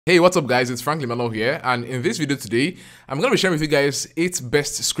Hey, what's up guys, it's Franklin Mano here, and in this video today, I'm going to be sharing with you guys 8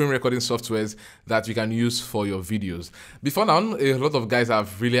 best screen recording softwares that you can use for your videos. Before now, a lot of guys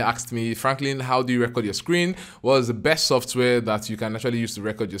have really asked me, Franklin, how do you record your screen? What is the best software that you can actually use to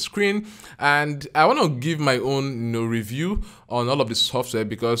record your screen? And I want to give my own review on all of this software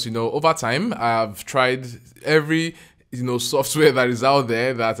because, over time, I've tried every software that is out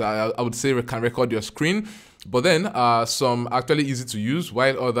there that I would say can record your screen. But then some actually easy to use,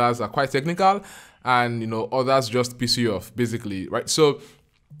 while others are quite technical, and others just piss you off, basically, right? So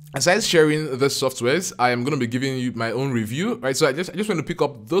aside sharing the softwares, I am going to be giving you my own review, right? So I just want to pick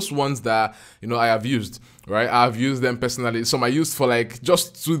up those ones that I have used, right? I've used them personally. Some I used for like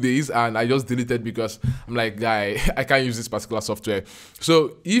just 2 days, and I just deleted because I'm like, guy, I can't use this particular software.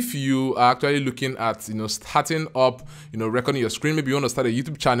 So if you are actually looking at starting up, recording your screen, maybe you want to start a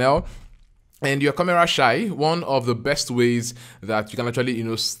YouTube channel, and you're camera shy, one of the best ways that you can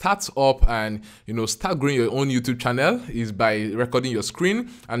actually, start up and, start growing your own YouTube channel is by recording your screen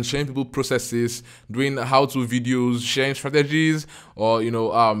and showing people processes, doing how-to videos, sharing strategies, or, you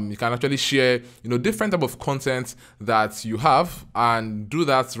can actually share, different type of content that you have and do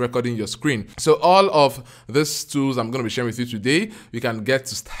that recording your screen. So all of these tools I'm going to be sharing with you today, you can get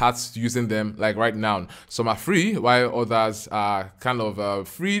to start using them like right now. Some are free, while others are kind of a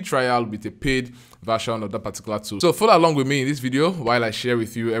free trial with a paid version of that particular tool. So follow along with me in this video while I share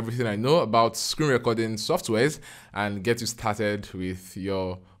with you everything I know about screen recording softwares and get you started with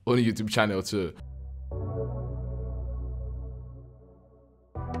your own YouTube channel too.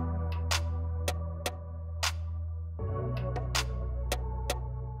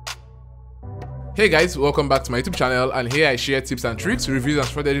 Hey guys, welcome back to my YouTube channel, and here I share tips and tricks, reviews and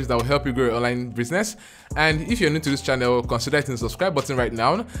strategies that will help you grow your online business. And if you're new to this channel, consider hitting the subscribe button right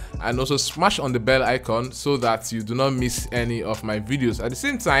now and also smash on the bell icon so that you do not miss any of my videos. At the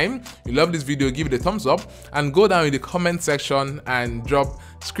same time, if you love this video, give it a thumbs up and go down in the comment section and drop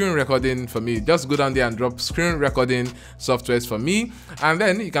screen recording for me. Just go down there and drop screen recording softwares for me, and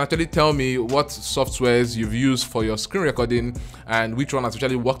then you can actually tell me what softwares you've used for your screen recording and which one has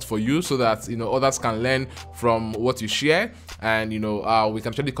actually worked for you, so that others can learn from what you share, and we can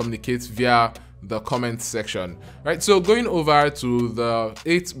actually communicate via the comment section, right? So going over to the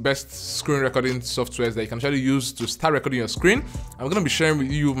 8 best screen recording softwares that you can actually use to start recording your screen, I'm going to be sharing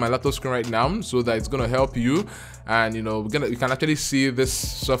with you my laptop screen right now so that it's going to help you, and you can actually see this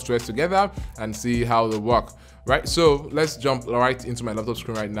software together and see how they work. Right, so let's jump right into my laptop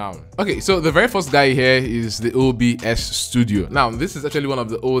screen right now. Okay, so the very first guy here is the OBS Studio. Now, this is actually one of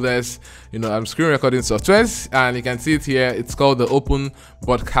the oldest, screen recording softwares, and you can see it here. It's called the Open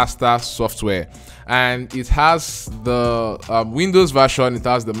Broadcaster software, and it has the Windows version, it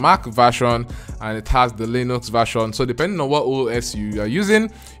has the Mac version, and it has the Linux version. So depending on what OS you are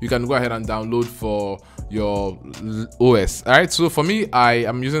using, you can go ahead and download for your OS. All right, so for me, I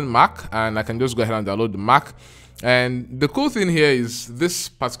am using Mac, and I can just go ahead and download the Mac. And the cool thing here is this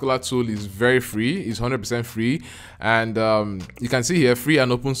particular tool is very free. It's 100% free, and you can see here free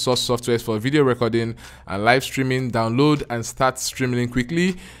and open source software for video recording and live streaming. Download and start streaming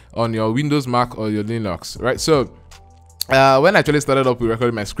quickly on your Windows, Mac, or your Linux. Right, so when I actually started up with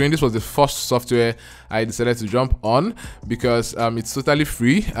recording my screen, this was the first software I decided to jump on because it's totally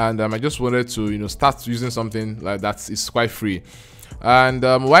free, and I just wanted to start using something like that is quite free. And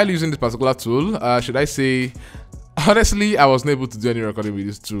while using this particular tool, should I say, honestly, I wasn't able to do any recording with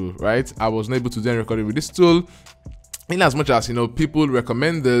this tool, right? I wasn't able to do any recording with this tool, in as much as people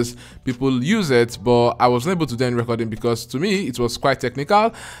recommend this, people use it, but I wasn't able to do any recording because to me it was quite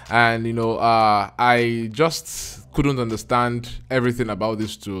technical, and I just couldn't understand everything about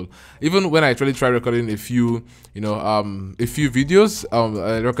this tool. Even when I actually tried recording a few videos,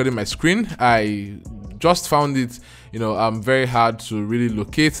 recording my screen, I just found it very hard to really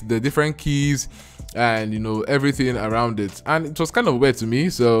locate the different keys and everything around it, and it was kind of weird to me.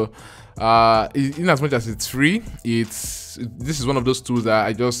 So in as much as it's free, this is one of those tools that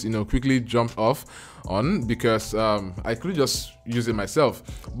I just quickly jumped off on because I could just use it myself.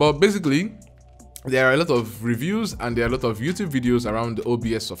 But basically, there are a lot of reviews and there are a lot of YouTube videos around the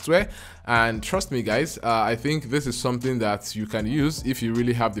OBS software, and trust me guys, I think this is something that you can use if you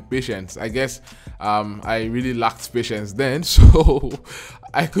really have the patience. I guess I really lacked patience then, so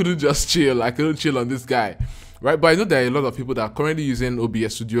I couldn't just chill. I couldn't chill on this guy, right? But I know there are a lot of people that are currently using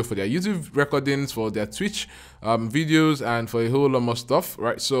OBS Studio for their YouTube recordings, for their Twitch videos, and for a whole lot more stuff,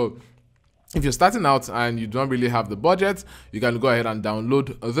 right? So If you're starting out and you don't really have the budget, you can go ahead and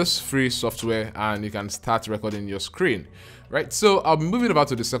download this free software and you can start recording your screen. Right, so I'll be moving over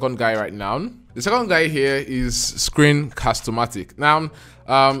to the second guy right now. The second guy here is Screencast-O-Matic. Now,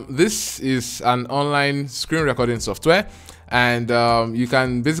 this is an online screen recording software, and you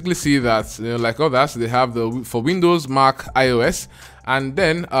can basically see that, you know, like others, they have the for Windows, Mac, iOS, and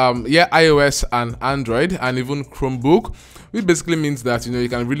then iOS and Android, and even Chromebook, which basically means that, you know, you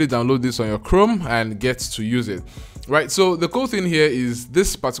can really download this on your Chrome and get to use it. Right, so the cool thing here is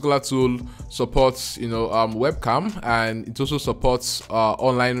this particular tool supports, you know, webcam, and it also supports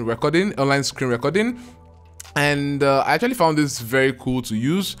online screen recording. And I actually found this very cool to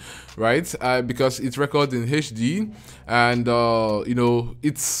use, right? Because it records in HD, and you know,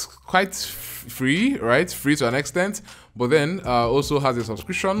 it's quite free, right? Free to an extent, but then also has a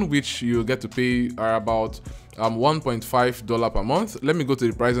subscription which you get to pay about $1.5 per month. Let me go to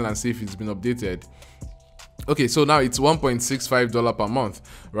the pricing and see if it's been updated. Okay, so now it's $1.65 per month,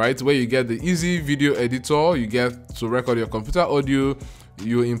 right? Where you get the easy video editor, you get to record your computer audio,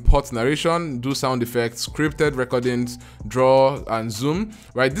 you import narration, do sound effects, scripted recordings, draw and zoom,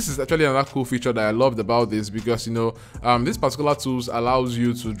 right? This is actually another cool feature that I loved about this, because, you know, this particular tools allows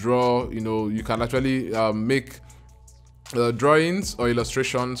you to draw, you know, you can actually make drawings or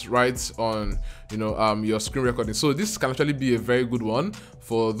illustrations right on, you know, your screen recording. So this can actually be a very good one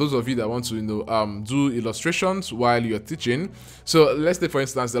for those of you that want to, you know, do illustrations while you're teaching. So let's say, for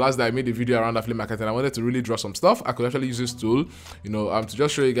instance, the last day I made a video around affiliate marketing, I wanted to really draw some stuff. I could actually use this tool, you know, to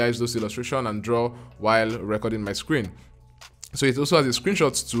just show you guys those illustrations and draw while recording my screen. So it also has a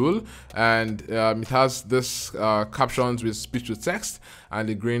screenshots tool, and it has this captions with speech to text and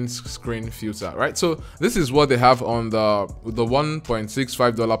the green screen filter, right? So this is what they have on the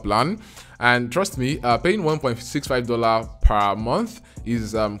 $1.65 plan, and trust me, paying $1.65 per month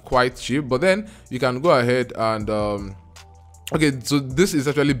is quite cheap. But then you can go ahead and okay, so this is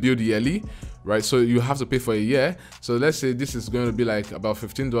actually billed yearly, right? So you have to pay for a year. So let's say this is going to be like about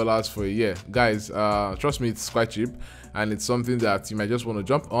 $15 for a year. Guys, trust me, it's quite cheap, and it's something that you might just want to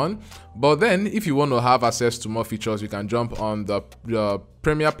jump on. But then if you want to have access to more features, you can jump on the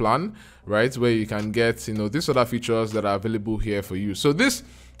Premier plan, right? Where you can get, you know, these other features that are available here for you. So this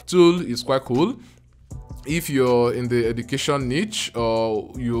tool is quite cool. If you're in the education niche,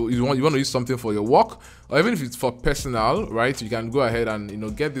 or you want to use something for your work, or even if it's for personal, right, you can go ahead and, you know,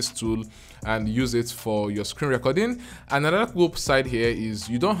 get this tool and use it for your screen recording. And another cool side here is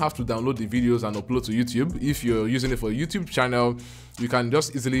you don't have to download the videos and upload to YouTube. If you're using it for a YouTube channel, you can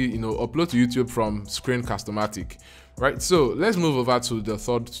just easily, you know, upload to YouTube from Screencast-O-Matic. Right, so let's move over to the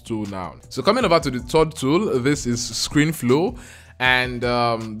third tool now. So coming over to the third tool, this is ScreenFlow. And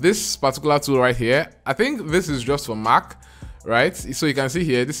this particular tool right here, I think this is just for Mac, right? So you can see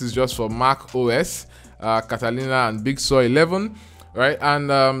here, this is just for Mac OS, Catalina and Big Sur 11, right? And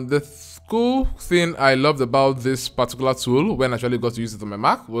the cool thing I loved about this particular tool when I actually got to use it on my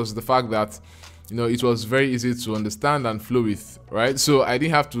Mac was the fact that, you know, it was very easy to understand and flow with, right? So I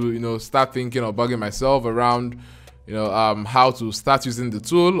didn't have to, you know, start thinking or bugging myself around, you know, how to start using the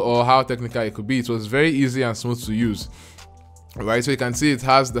tool or how technical it could be. It was very easy and smooth to use. Right, so you can see it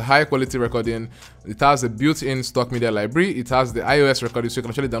has the high quality recording, it has a built-in stock media library, it has the iOS recording, so you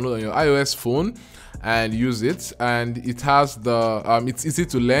can actually download on your iOS phone and use it, and it has the it's easy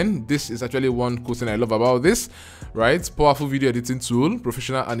to learn. This is actually one cool thing I love about this, right? Powerful video editing tool,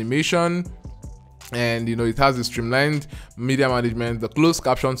 professional animation, and, you know, it has the streamlined media management, the closed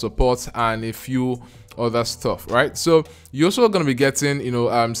caption support, and a few other stuff, right? So you're also going to be getting, you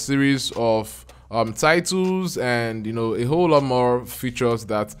know, series of titles and, you know, a whole lot more features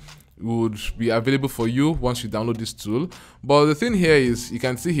that would be available for you once you download this tool. But the thing here is, you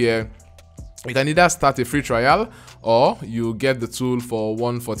can see here, you can either start a free trial or you get the tool for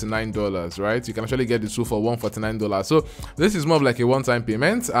 $149, right? You can actually get the tool for $149. So this is more of like a one-time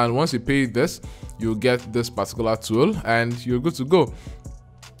payment, and once you pay this, you get this particular tool and you're good to go.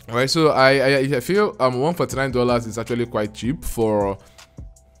 All right, so I feel $149 is actually quite cheap for.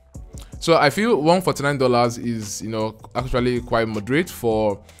 So I feel $149 is, you know, actually quite moderate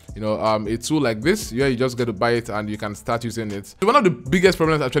for, you know, a tool like this. Yeah, you just get to buy it and you can start using it. So one of the biggest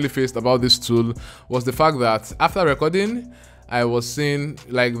problems I actually faced about this tool was the fact that after recording, I was seeing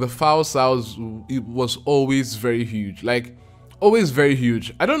like the file size, it was always very huge, like always very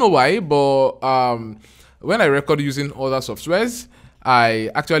huge. I don't know why, but when I record using other softwares, I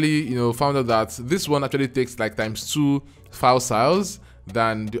actually, you know, found out that this one actually takes like ×2 file size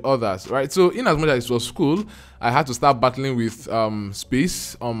than the others, right? So in as much as it was cool, I had to start battling with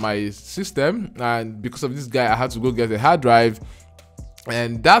space on my system, and because of this guy, I had to go get a hard drive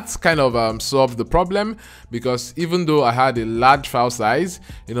And that's kind of solved the problem, because even though I had a large file size,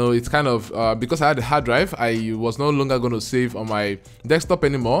 you know, it's kind of because I had a hard drive, I was no longer going to save on my desktop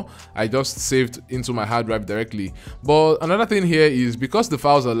anymore. I just saved into my hard drive directly. But another thing here is, because the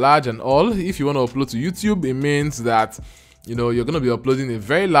files are large and all, if you want to upload to YouTube, it means that, you know, you're going to be uploading a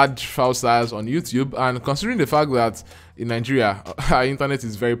very large file size on YouTube. And considering the fact that in Nigeria our internet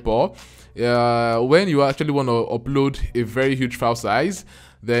is very poor, when you actually want to upload a very huge file size,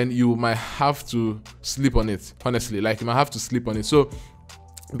 then you might have to sleep on it. Honestly, like, you might have to sleep on it. So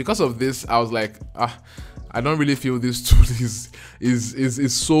because of this, I was like, I don't really feel this tool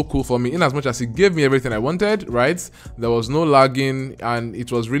is so cool for me, in as much as it gave me everything I wanted, right? There was no lagging and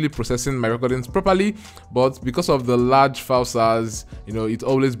it was really processing my recordings properly. But because of the large file size, you know, it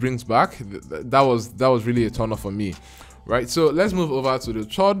always brings back. That was really a turn off for me. Right, so let's move over to the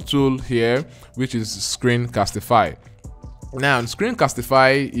third tool here, which is Screencastify. Now,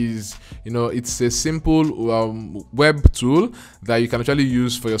 Screencastify is, you know, it's a simple web tool that you can actually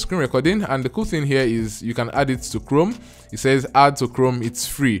use for your screen recording. And the cool thing here is you can add it to Chrome. It says add to Chrome, it's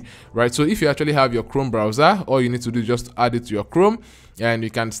free, right? So if you actually have your Chrome browser, all you need to do is just add it to your Chrome, and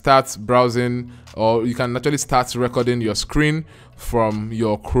you can start browsing, or you can actually start recording your screen from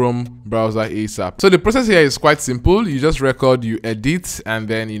your Chrome browser ASAP. So the process here is quite simple. You just record, you edit, and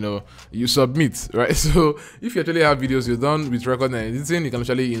then, you know, you submit, right? So if you actually have videos you're done with recording and editing, you can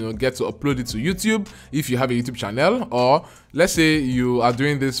actually, you know, get to upload it to YouTube if you have a YouTube channel. Or let's say you are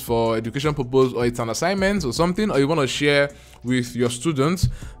doing this for education purpose, or it's an assignment or something, or you want to share with your students,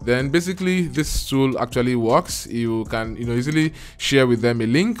 then basically this tool actually works. You can, you know, easily share with them a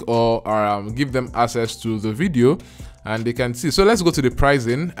link, or give them access to the video, and they can see. So let's go to the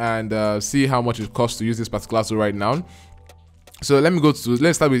pricing and see how much it costs to use this particular tool right now. So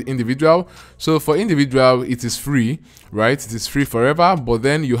let's start with individual. So for individual, it is free, right? It is free forever, but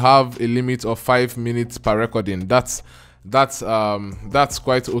then you have a limit of 5 minutes per recording. That's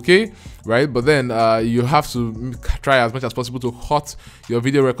quite okay, right? But then you have to try as much as possible to cut your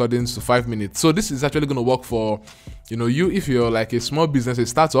video recordings to 5 minutes. So this is actually going to work for, you know, if you're like a small business, a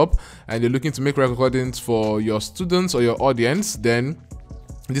startup, and you're looking to make recordings for your students or your audience, then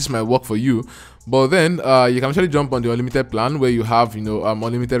this might work for you. But then you can actually jump on the unlimited plan, where you have, you know,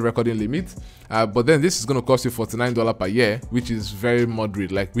 unlimited recording limit. But then this is going to cost you $49 per year, which is very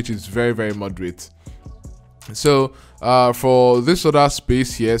moderate, which is very, very moderate. So for this other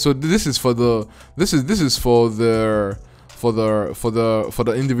space here, so this is for the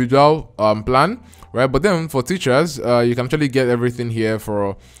individual plan, right? But then for teachers, you can actually get everything here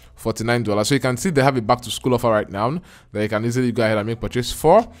for $49. So you can see they have a back to school offer right now that you can easily go ahead and make purchase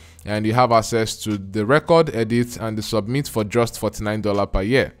for, and you have access to the record, edit, and the submit for just $49 per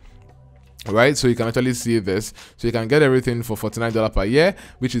year. Right, so you can actually see this. So you can get everything for $49 per year,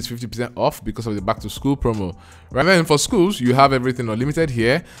 which is 50% off because of the back to school promo. Right, then for schools, you have everything unlimited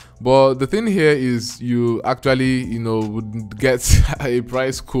here. But the thing here is you actually, you know, would get a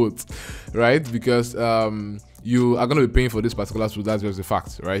price quote, right? Because you are going to be paying for this particular tool. That's just the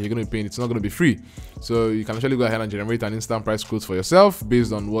fact, right? You're going to be paying. It's not going to be free. So you can actually go ahead and generate an instant price quote for yourself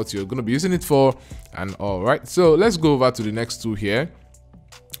based on what you're going to be using it for and all. Right, so let's go over to the next tool here.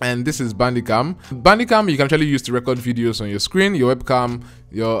 And this is Bandicam. Bandicam you can actually use to record videos on your screen, your webcam,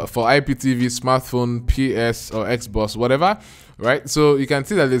 for IPTV, smartphone, PS or Xbox, whatever, right? So you can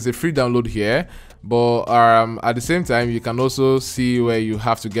see that there's a free download here, but at the same time you can also see where you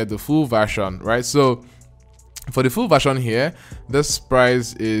have to get the full version, right? So for the full version here, this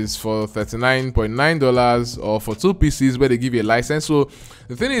price is for $39.9, or for 2 PCs where they give you a license. So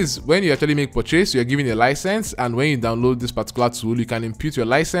the thing is, when you actually make purchase, you're given a license, and when you download this particular tool, you can input your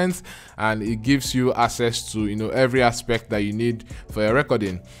license, and it gives you access to, you know, every aspect that you need for your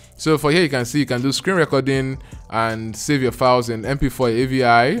recording. So for here, you can see you can do screen recording and save your files in MP4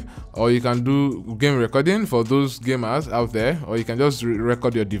 AVI, or you can do game recording for those gamers out there, or you can just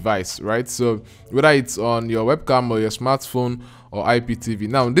record your device, right? So whether it's on your webcam or your smartphone or IPTV.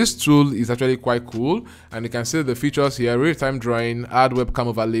 Now this tool is actually quite cool, and you can see the features here: real-time drawing, add webcam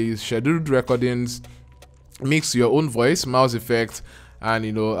overlays, scheduled recordings, mix your own voice, mouse effect, and,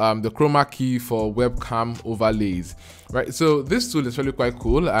 you know, the chroma key for webcam overlays, right? So this tool is really quite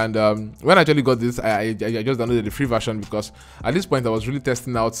cool. And when I actually got this, I just downloaded the free version, because at this point I was really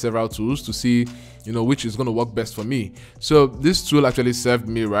testing out several tools to see, you know, which is going to work best for me. So this tool actually served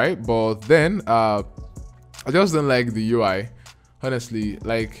me, right? But then I just don't like the UI, honestly.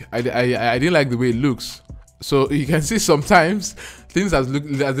 Like I didn't like the way it looks. So you can see sometimes things as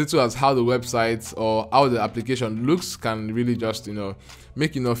little as how the website or how the application looks can really just, you know,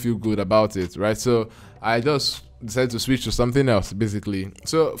 make you not feel good about it, right? So I just decided to switch to something else basically.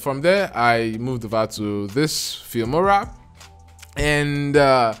 So from there I moved over to this Filmora, and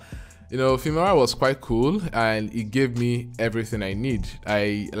you know, Filmora was quite cool, and it gave me everything I need.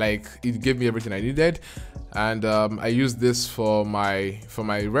 It gave me everything I needed, and I used this for my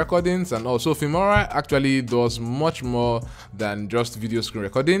recordings. And also Filmora actually does much more than just video screen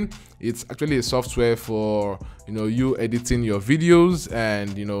recording. It's actually a software for, you know, you editing your videos,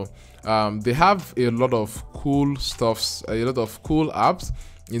 and you know, they have a lot of cool stuffs, a lot of cool apps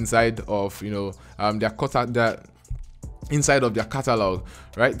inside of, you know, inside of their catalog,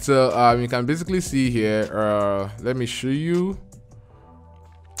 right? So you can basically see here, let me show you.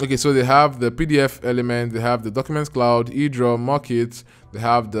 Okay, so they have the PDF element, they have the Documents Cloud, eDraw, Mockit, they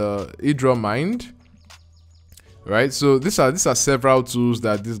have the eDraw Mind, right? So these are several tools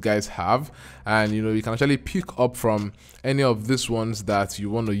that these guys have, and you know, you can actually pick up from any of these ones that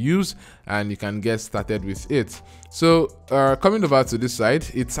you want to use, and you can get started with it. So coming over to this side,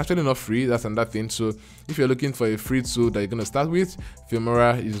 it's actually not free, that's another thing. So if you're looking for a free tool that you're going to start with,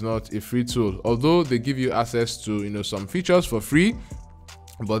 Filmora is not a free tool, although they give you access to, you know, some features for free.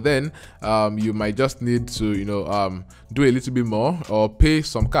 But then you might just need to, you know, do a little bit more or pay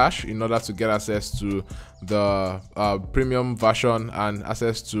some cash in order to get access to the premium version and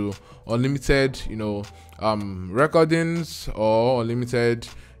access to unlimited, you know, recordings, or unlimited,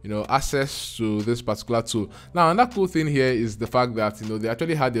 you know, access to this particular tool. Now, another cool thing here is the fact that, you know, they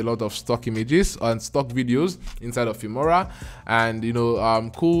actually had a lot of stock images and stock videos inside of Filmora, and you know,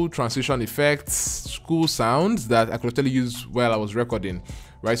 cool transition effects, cool sounds that I could actually use while I was recording,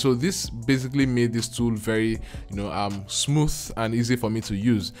 right? So this basically made this tool very, you know, smooth and easy for me to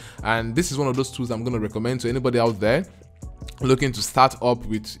use. And this is one of those tools I'm going to recommend to anybody out there looking to start up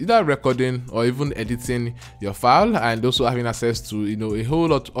with either recording or even editing your file, and also having access to, you know, a whole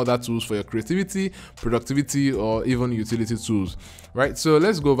lot of other tools for your creativity, productivity, or even utility tools, right? So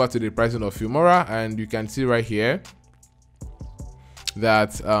let's go over to the pricing of Filmora, and you can see right here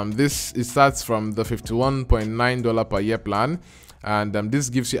that it starts from the $51.9 per year plan, and this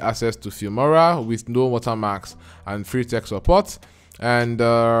gives you access to Filmora with no watermarks and free tech support. And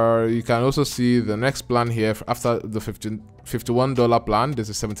you can also see the next plan here. After the $51 plan, there's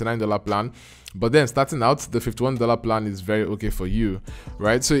a $79 plan, but then starting out, the $51 plan is very okay for you,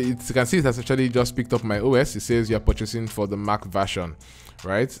 right? So you can see it has actually just picked up my OS. It says you're purchasing for the Mac version,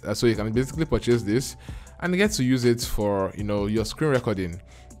 right? So you can basically purchase this and get to use it for, you know, your screen recording.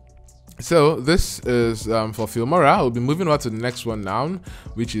 So this is for Filmora. We'll be moving on to the next one now,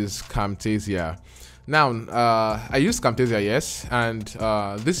 which is Camtasia. Now, I use Camtasia, yes, and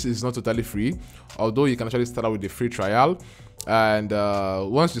this is not totally free, although you can actually start out with a free trial. And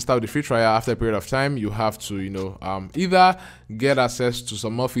once you start with the free trial, after a period of time, you have to, you know, either get access to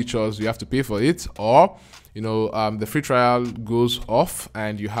some more features, you have to pay for it, or, you know, the free trial goes off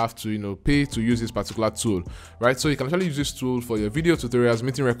and you have to, you know, pay to use this particular tool, right? So you can actually use this tool for your video tutorials,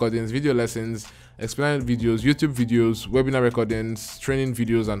 meeting recordings, video lessons, explanatory videos, YouTube videos, webinar recordings, training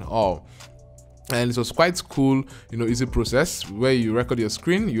videos, and all. And it was quite cool, you know, easy process where you record your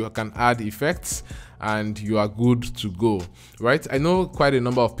screen, you can add effects, and you are good to go, right? I know quite a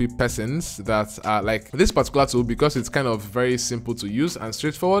number of persons that are like this particular tool because it's kind of very simple to use and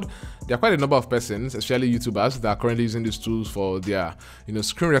straightforward. There are quite a number of persons, especially YouTubers, that are currently using these tools for their, you know,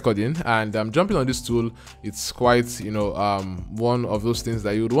 screen recording. And jumping on this tool, it's quite, you know, one of those things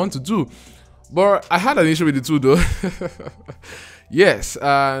that you would want to do. But I had an issue with the tool though. Yes,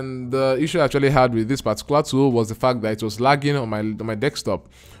 and the issue I actually had with this particular tool was the fact that it was lagging on my desktop,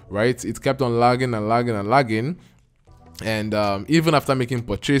 right? It kept on lagging and lagging and lagging. And even after making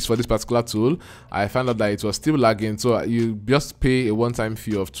purchase for this particular tool, I found out that it was still lagging. So you just pay a one-time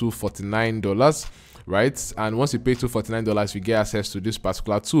fee of $249, right? And once you pay $249, you get access to this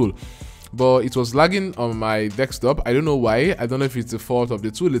particular tool. But it was lagging on my desktop. I don't know why. I don't know if it's the fault of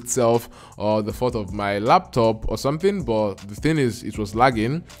the tool itself or the fault of my laptop or something, but the thing is, it was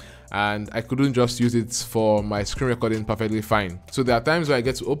lagging and I couldn't just use it for my screen recording perfectly fine. So there are times where I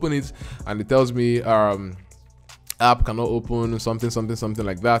get to open it and it tells me app cannot open, something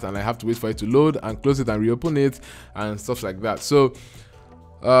like that, and I have to wait for it to load and close it and reopen it and stuff like that. So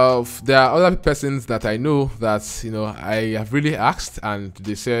there are other persons that I know that, you know, I have really asked, and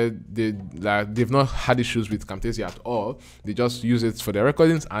they said they've not had issues with Camtasia at all. They just use it for their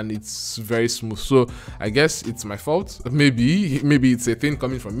recordings and it's very smooth. So I guess it's my fault. Maybe it's a thing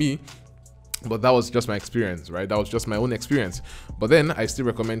coming from me. but that was just my experience, right? That was just my own experience. But then I still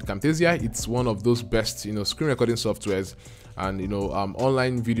recommend Camtasia. It's one of those best, you know, screen recording softwares and, you know,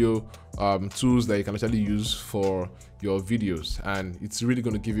 online video tools that you can actually use for your videos, and it's really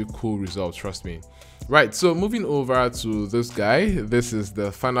going to give you cool results, trust me. Right, so moving over to this guy, this is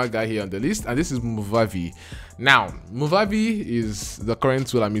the final guy here on the list, and this is Movavi. Now, Movavi is the current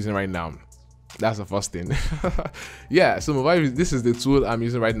tool I'm using right now. That's the first thing. Yeah, so Movavi, this is the tool I'm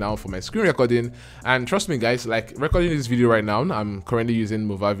using right now for my screen recording, and trust me guys, like recording this video right now, I'm currently using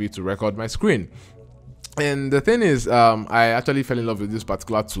Movavi to record my screen. And the thing is, I actually fell in love with this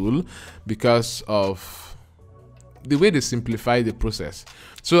particular tool because of the way they simplify the process.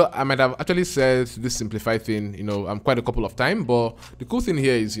 So I might have actually said this simplified thing, you know, quite a couple of times, but the cool thing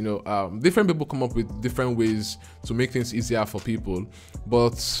here is, you know, different people come up with different ways to make things easier for people,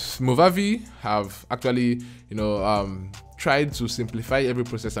 but Movavi have actually, you know, tried to simplify every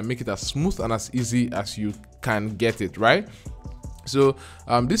process and make it as smooth and as easy as you can get it, right? So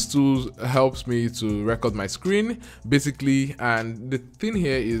this tool helps me to record my screen basically, and the thing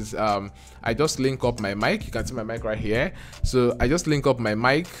here is I just link up my mic. You can see my mic right here. So I just link up my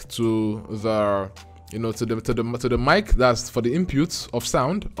mic to the, you know, to the mic that's for the input of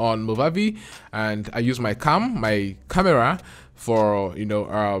sound on Movavi, and I use my camera for, you know,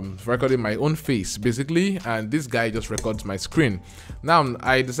 recording my own face basically, and this guy just records my screen. Now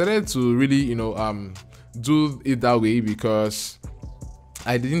I decided to really, you know, do it that way because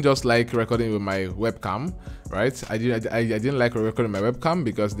I didn't just like recording with my webcam, right? I didn't like recording my webcam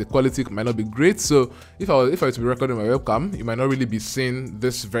because the quality might not be great. So if I were to be recording my webcam, you might not really be seeing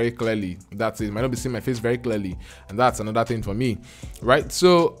this very clearly. That's it. You might not be seeing my face very clearly, and that's another thing for me, right?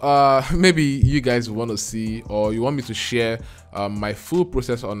 So maybe you guys want to see, or you want me to share my full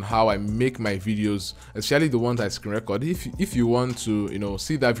process on how I make my videos, especially the ones I screen record. If you want to, you know,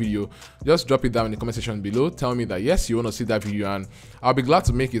 see that video, just drop it down in the comment section below. Tell me that yes, you want to see that video, and I'll be glad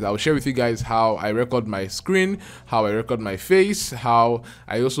to make it. I'll share with you guys how I record my screen, how I record my face, how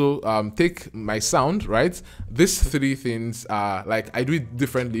I also take my sound, right? These three things are like I do it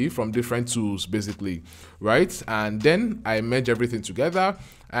differently from different tools basically, right? And then I merge everything together.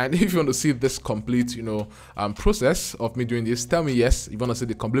 And if you want to see this complete, you know, process of me doing this, tell me yes. If you want to see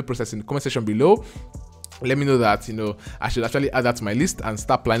the complete process in the comment section below, let me know that, you know, I should actually add that to my list and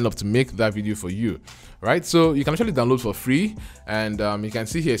start planning up to make that video for you, right? So you can actually download for free, and you can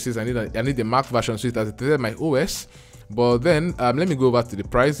see here it says I need the Mac version, so it has updated my OS. But then let me go over to the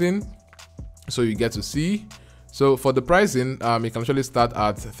pricing so you get to see. So for the pricing, you can actually start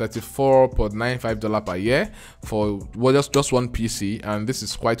at $34.95 per year for just one PC, and this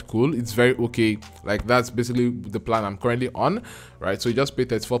is quite cool. It's very okay. Like that's basically the plan I'm currently on, right? So you just pay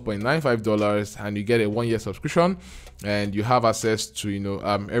 $34.95 and you get a 1-year subscription, and you have access to, you know,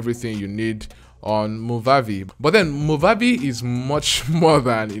 everything you need on Movavi. But then Movavi is much more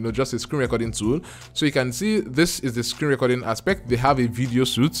than, you know, just a screen recording tool. So you can see this is the screen recording aspect. They have a video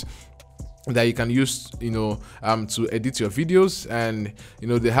suite that you can use, you know, to edit your videos, and you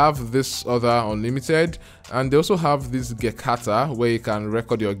know they have this other unlimited, and they also have this Gekata where you can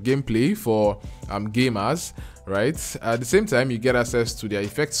record your gameplay for gamers, right? At the same time, you get access to their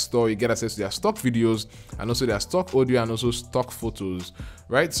effects store, you get access to their stock videos, and also their stock audio, and also stock photos,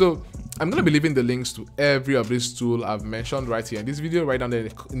 right? So I'm gonna be leaving the links to every of these tools I've mentioned right here in this video, right down there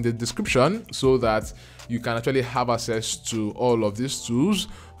in the description, so that you can actually have access to all of these tools.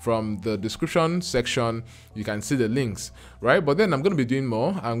 From the description section, you can see the links, right? But then I'm going to be doing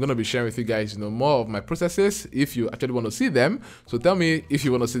more. I'm going to be sharing with you guys, you know, more of my processes if you actually want to see them. So tell me if you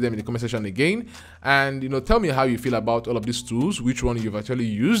want to see them in the comment section again, and you know, tell me how you feel about all of these tools, which one you've actually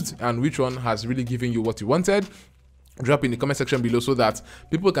used, and which one has really given you what you wanted. Drop in the comment section below so that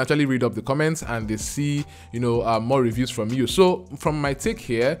people can actually read up the comments and they see, you know, more reviews from you. So from my take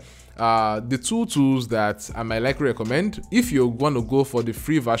here, the two tools that I might likely recommend, if you want to go for the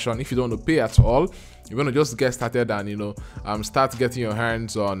free version, if you don't want to pay at all, you want to just get started and, you know, start getting your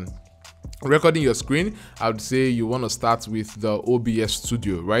hands on recording your screen, I would say you want to start with the OBS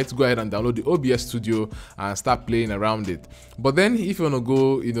Studio, right? Go ahead and download the OBS Studio and start playing around it. But then if you want to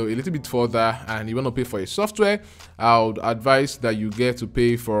go, you know, a little bit further and you want to pay for a software, I would advise that you get to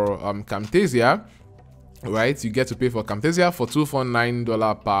pay for Camtasia, right? You get to pay for Camtasia for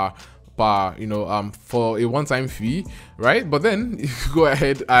 $249 per, you know, for a one-time fee, right? But then if you go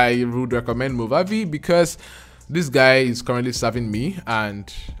ahead, I would recommend Movavi because this guy is currently serving me,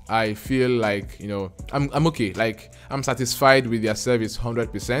 and I feel like, you know, I'm okay. Like I'm satisfied with their service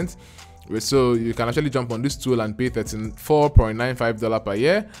 100%. So you can actually jump on this tool and pay $34.95 per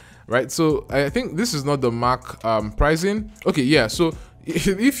year, right? So I think this is not the Mac pricing. Okay, yeah. So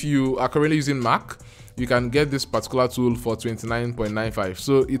If you are currently using Mac, you can get this particular tool for $29.95.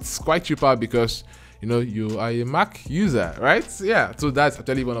 So it's quite cheaper because you are a Mac user, right? Yeah, so that's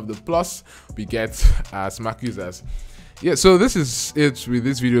actually one of the plus we get as Mac users. Yeah, so this is it with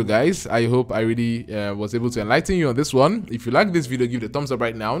this video, guys. I hope I really was able to enlighten you on this one. If you like this video, give it a thumbs up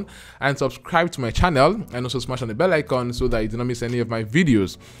right now and subscribe to my channel, and also smash on the bell icon so that you do not miss any of my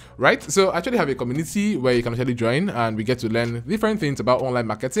videos, right? So I actually have a community where you can actually join, and we get to learn different things about online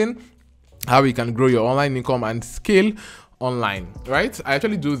marketing, how you can grow your online income and scale online, right? I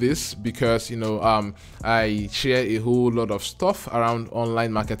actually do this because I share a whole lot of stuff around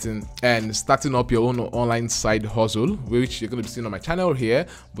online marketing and starting up your own online side hustle, which you're going to be seeing on my channel here.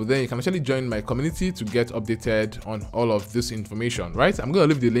 But then you can actually join my community to get updated on all of this information, right? I'm going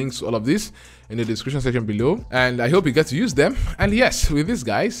to leave the links to all of this in the description section below, and I hope you get to use them. And yes, with this,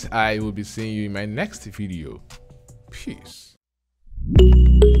 guys, I will be seeing you in my next video. Peace.